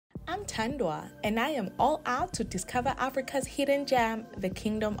I'm Tandwa, and I am all out to discover Africa's hidden gem, the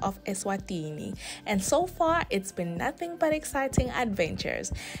Kingdom of Eswatini. And so far, it's been nothing but exciting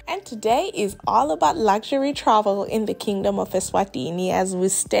adventures. And today is all about luxury travel in the Kingdom of Eswatini as we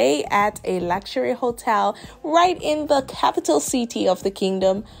stay at a luxury hotel right in the capital city of the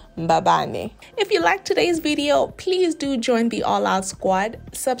kingdom, Mbabane. If you like today's video, please do join the All Out Squad,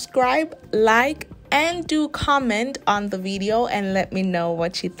 subscribe, like, and do comment on the video and let me know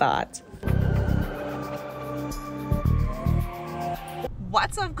what you thought.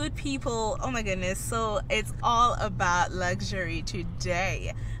 What's up, good people? Oh my goodness, so it's all about luxury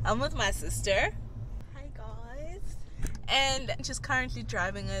today. I'm with my sister. Hi guys. And she's currently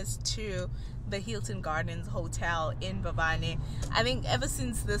driving us to the Hilton Garden Hotel in Mbabane. I think ever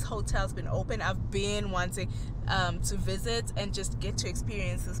since this hotel's been open, I've been wanting to visit and just get to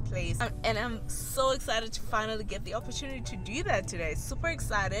experience this place. And I'm so excited to finally get the opportunity to do that today. Super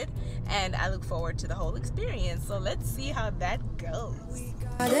excited, and I look forward to the whole experience. So let's see how that goes. We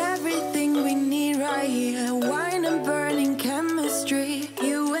got everything we need right here. Wine and burning chemistry.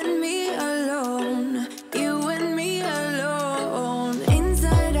 You and me alone. You and me alone.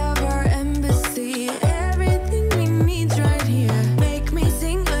 Inside of our embassy. Everything we need right here. Make me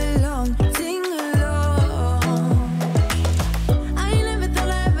sing along. Sing along. I never thought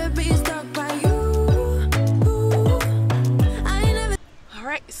I'd ever be stuck by you. I never.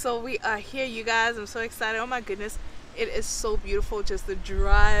 Alright, so we are here, you guys. I'm so excited. Oh my goodness. It is so beautiful. Just the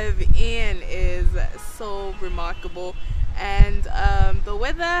drive in is so remarkable, and the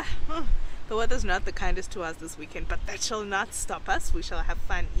weather's not the kindest to us this weekend, but that shall not stop us. We shall have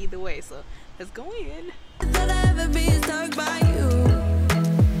fun either way, so let's go in. Thought I'd ever be stuck by you.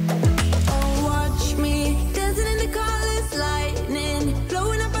 Oh, watch me dancing in the colors, lightning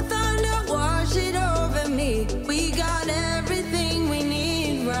blowing up a thunder, wash it over me. We got everything we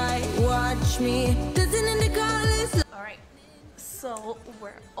need, right? Watch me dancing in the colors. Alright, so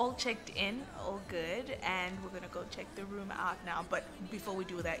we're all checked in, all good, and we're gonna go check the room out now. But before we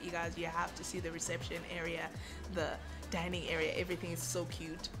do that, you guys, you have to see the reception area, the dining area. Everything is so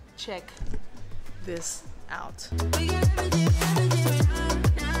cute. Check this out. We got everything.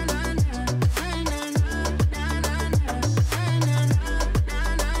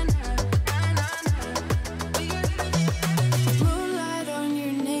 Moonlight on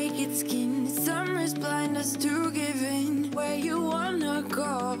your naked skin. Summer's blind us to give in. Where you wanna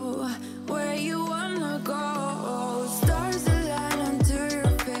go? Where you wanna go? Stars align onto your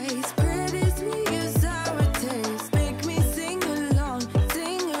face. Pretty sweet, your sour taste. Make me sing along,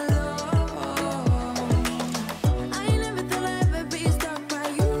 sing along. I never thought I'd ever be stuck by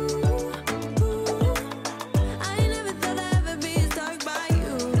you. I never thought I'd ever be stuck by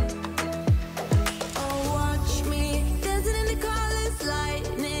you. Oh, watch me dancing in the colors,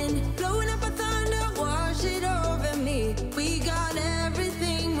 lightning blowing up a thunder, wash it over me. We got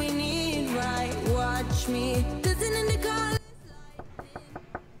everything we need, right? Watch me dancing in the colors.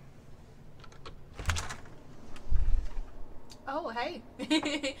 Oh, hey.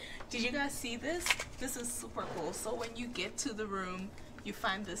 Did you guys see this? This is super cool. So when you get to the room, you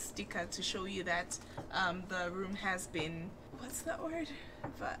find this sticker to show you that the room has been, what's that word?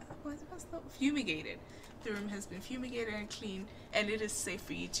 What's the fumigated. The room has been fumigated and cleaned, and it is safe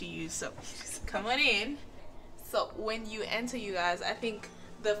for you to use. So just come on in. So when you enter, you guys, I think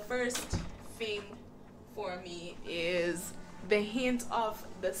the first thing for me is the hint of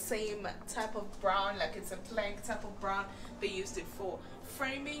the same type of brown, like it's a plank type of brown. They used it for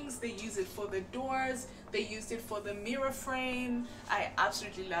framings, they use it for the doors, they used it for the mirror frame. I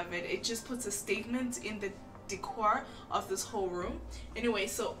absolutely love it. It just puts a statement in the decor of this whole room. Anyway,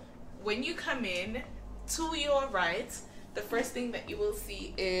 so when you come in, to your right, the first thing that you will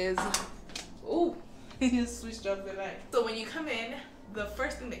see is, oh, you switched off the light. So when you come in, the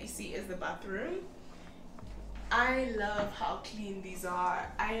first thing that you see is the bathroom. I love how clean these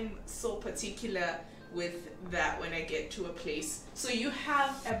are. I am so particular with that when I get to a place. So you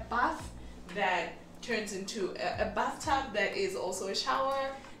have a bath that turns into a bathtub that is also a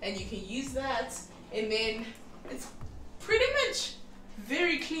shower, and you can use that, and then it's pretty much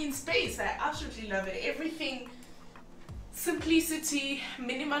very clean space. I absolutely love it. Everything simplicity,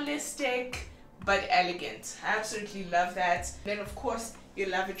 minimalistic, but elegant. I absolutely love that. Then of course your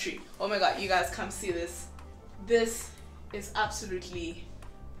lavatory. Oh my god, you guys, come see this. This is absolutely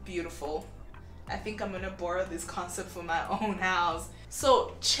beautiful. I think I'm gonna borrow this concept for my own house.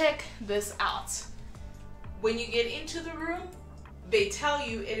 So check this out. When you get into the room, they tell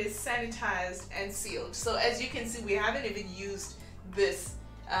you it is sanitized and sealed. So as you can see, we haven't even used this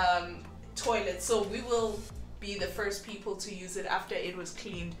toilet, so we will be the first people to use it after it was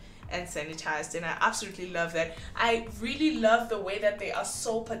cleaned and sanitized, and I absolutely love that. I really love the way that they are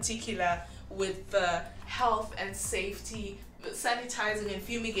so particular with the health and safety, sanitizing and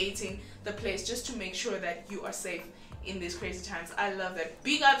fumigating the place just to make sure that you are safe in these crazy times. I love that.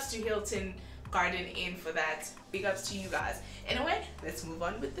 Big ups to Hilton Garden Inn for that. Big ups to you guys. Anyway, let's move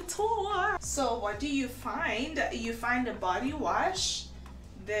on with the tour. So what do you find? You find a body wash,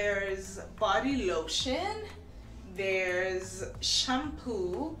 there's body lotion, there's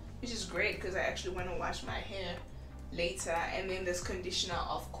shampoo, which is great because I actually want to wash my hair later, and then there's conditioner,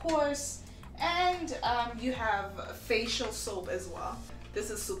 of course, and you have facial soap as well.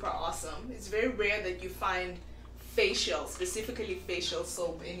 This is super awesome. It's very rare that you find facial, specifically facial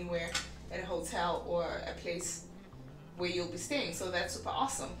soap, anywhere at a hotel or a place where you'll be staying, so that's super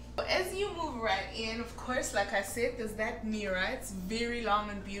awesome. As you move right in, of course, like I said, there's that mirror. It's very long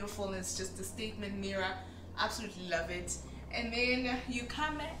and beautiful, and it's just a statement mirror. Absolutely love it. And then you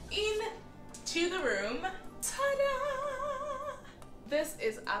come in to the room. Ta-da! This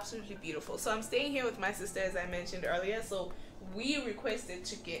is absolutely beautiful. So I'm staying here with my sister, as I mentioned earlier, so we requested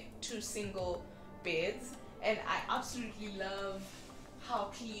to get 2 single beds, and I absolutely love how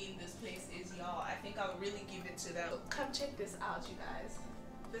clean this place is, y'all. I think I'll really give it to them. Come check this out, you guys.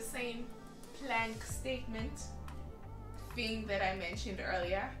 The same plank statement thing that I mentioned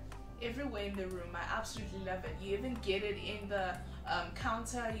earlier, everywhere in the room. I absolutely love it. You even get it in the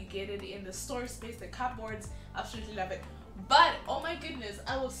counter, you get it in the store space, the cupboards. Absolutely love it. But oh my goodness,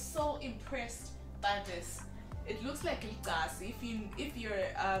 I was so impressed by this. It looks like ligasi. If you're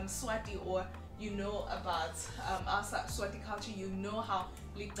Swati, or you know about our Swati culture, you know how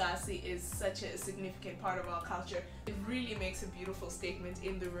ligasi is such a significant part of our culture. It really makes a beautiful statement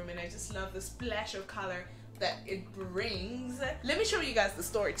in the room, and I just love the splash of color that it brings. Let me show you guys the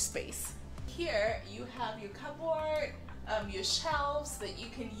storage space. Here you have your cupboard, your shelves that you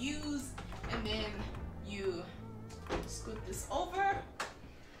can use, and then you scoot this over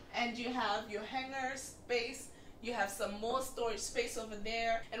and you have your hanger space. You have some more storage space over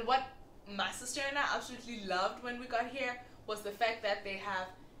there. And what my sister and I absolutely loved when we got here was the fact that they have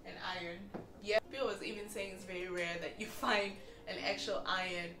an iron. Yeah, Bill was even saying it's very rare that you find an actual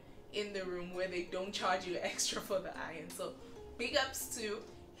iron in the room where they don't charge you extra for the iron. So big ups to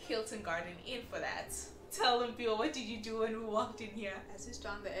Hilton Garden Inn for that. Tell them, Bill, what did you do when we walked in here? I switched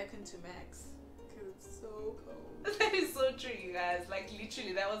on the aircon to max because it's so cold. That is so true, you guys. Like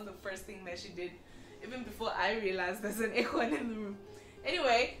literally, that was the first thing that she did, even before I realized there's an aircon in the room.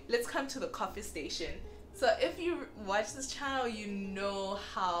 Anyway, let's come to the coffee station. So if you watch this channel, you know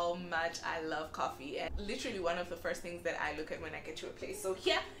how much I love coffee, and literally one of the first things that I look at when I get to a place. So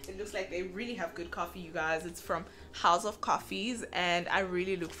here it looks like they really have good coffee, you guys. It's from House of Coffees, and I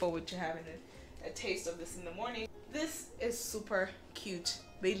really look forward to having a taste of this in the morning. This is super cute.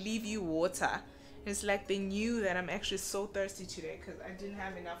 They leave you water. It's like they knew that I'm actually so thirsty today because I didn't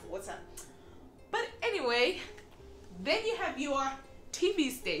have enough water. But anyway, then you have your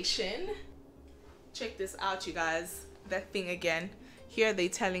TV station. Check this out, you guys. That thing again. Here they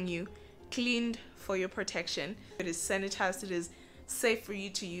telling you cleaned for your protection. It is sanitized. It is safe for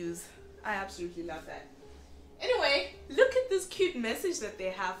you to use. I absolutely love that. Anyway, look at this cute message that they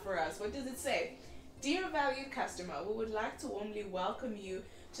have for us. What does it say? Dear valued customer, we would like to warmly welcome you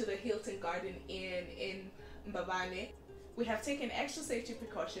to the Hilton Garden Inn in Mbabane. We have taken extra safety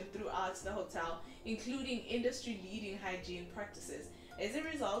precautions throughout the hotel, including industry-leading hygiene practices. As a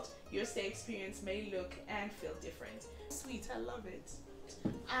result, your stay experience may look and feel different. Sweet, I love it.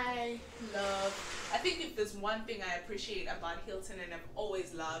 I think if there's one thing I appreciate about Hilton, and I've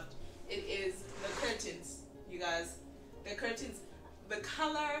always loved, it is the curtains, you guys. The curtains, the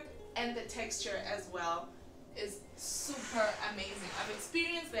color and the texture as well is super amazing. I've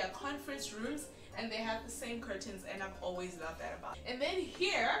experienced their conference rooms and they have the same curtains, and I've always loved that about it. And then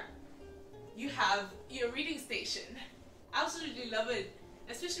here you have your reading station. Absolutely love it,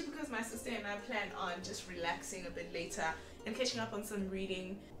 especially because my sister and I plan on just relaxing a bit later and catching up on some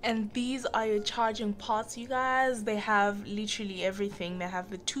reading. And these are your charging ports, you guys. They have literally everything. They have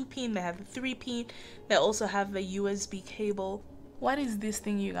the 2-pin, they have the 3-pin, they also have the USB cable. What is this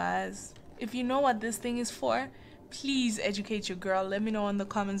thing, you guys? If you know what this thing is for, please educate your girl. Let me know in the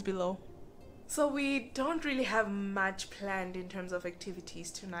comments below. So we don't really have much planned in terms of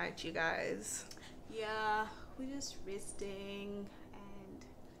activities tonight, you guys. Yeah, we're just resting and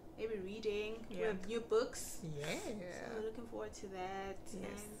maybe reading. Yeah. We have new books. Yeah. So we're looking forward to that.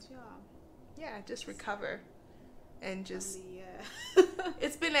 Yes. And Yeah, just recover. And just... yeah.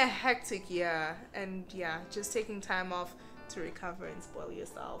 It's been a hectic year. And yeah, just taking time off to recover and spoil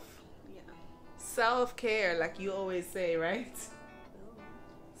yourself. Yeah. Self-care, like you always say, right?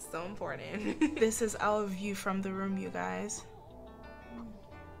 So important. This is our view from the room, you guys.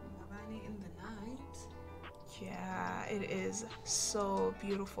 Mbabane in the night. Yeah, it is so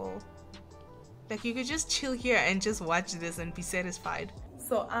beautiful. Like you could just chill here and just watch this and be satisfied.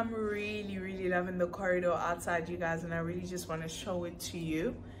 So I'm really loving the corridor outside, you guys, and I really just want to show it to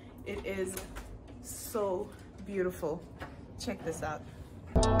you. It is so beautiful. Check this out.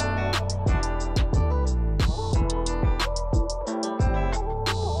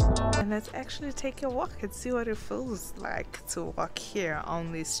 And let's actually take a walk and see what it feels like to walk here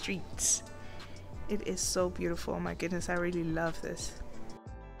on the streets. It is so beautiful. Oh my goodness, I really love this.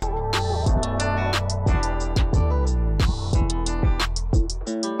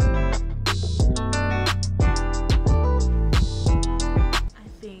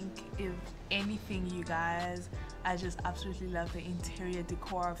 Anything, you guys, I just absolutely love the interior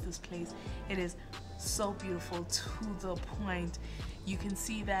decor of this place. It is so beautiful to the point. You can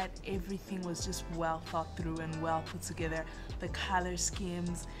see that everything was just well thought through and well put together. The color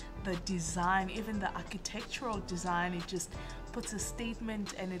schemes, the design, even the architectural design, it just puts a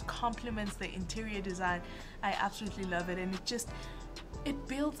statement and it complements the interior design. I absolutely love it, and it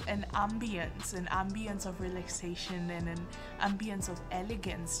builds an ambience of relaxation and an ambience of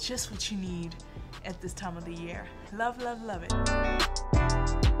elegance, just what you need at this time of the year. Love it.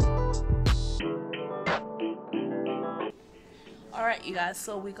 Alright, you guys,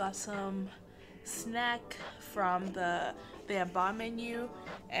 so we got some snack from the bar menu,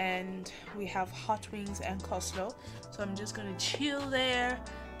 and we have hot wings and coleslaw. So I'm just gonna chill there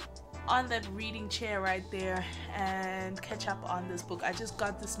on that reading chair right there and catch up on this book. I just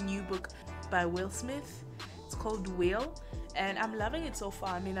got this new book by Will Smith. It's called Will, and I'm loving it so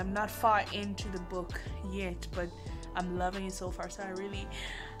far. I mean, I'm not far into the book yet, but I'm loving it so far, so I really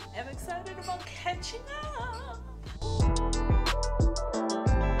am excited about catching up.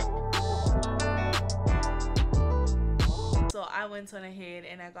 So I went on ahead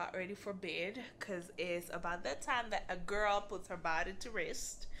and I got ready for bed because it's about that time that a girl puts her body to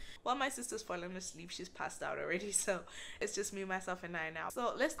rest. Well, my sister's fallen asleep. She's passed out already, so it's just me, myself, and I now.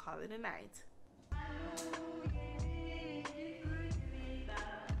 So let's call it a night.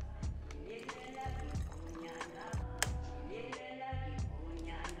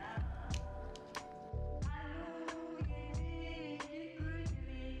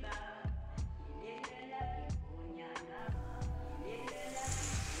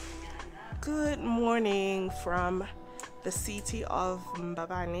 Good morning from the city of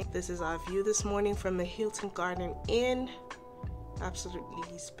Mbabane. This is our view this morning from the Hilton Garden Inn.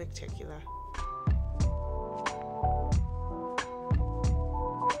 Absolutely spectacular.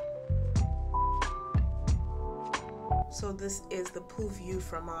 So this is the pool view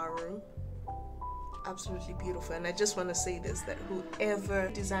from our room. Absolutely beautiful. And I just want to say this, that whoever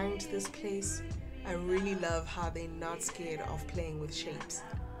designed this place, I really love how they're not scared of playing with shapes.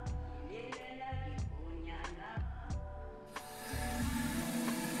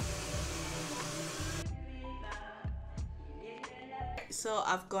 So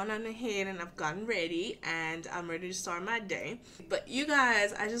I've gone on ahead and I've gotten ready and I'm ready to start my day. But you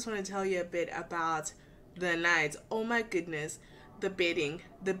guys, I just want to tell you a bit about the night. Oh my goodness, the bedding,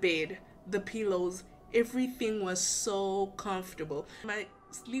 the bed, the pillows, everything was so comfortable. My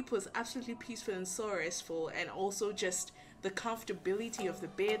sleep was absolutely peaceful and so restful, and also just the comfortability of the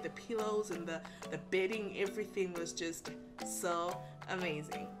bed, the pillows, and the bedding, everything was just so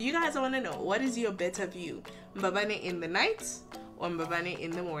amazing. You guys, I want to know, what is your better view? Mbabane in the night or Mbabane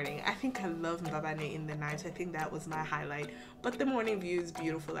in the morning? I think I love Mbabane in the night. I think that was my highlight, but the morning view is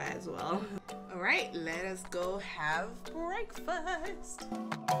beautiful as well. All right, let us go have breakfast.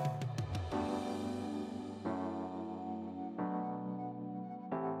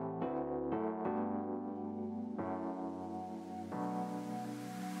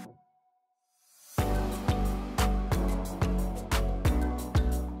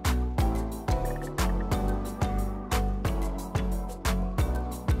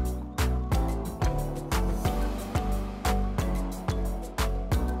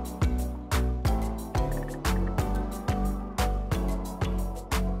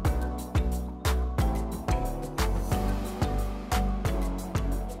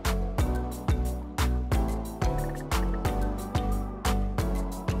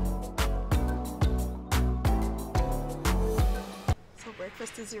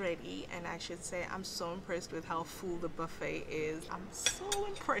 Breakfast is ready, and I should say I'm so impressed with how full the buffet is. I'm so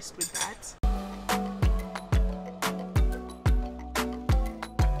impressed with that.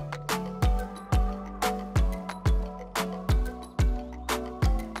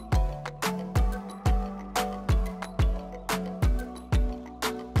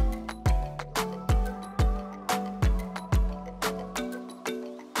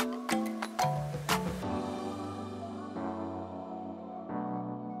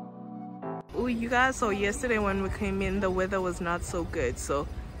 Oh, you guys saw yesterday when we came in, the weather was not so good, so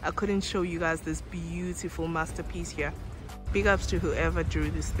I couldn't show you guys this beautiful masterpiece here. Big ups to whoever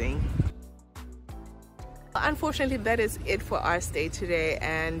drew this thing. Unfortunately, that is it for our stay today,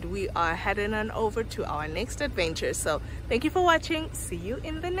 and we are heading on over to our next adventure. So thank you for watching. See you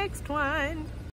in the next one.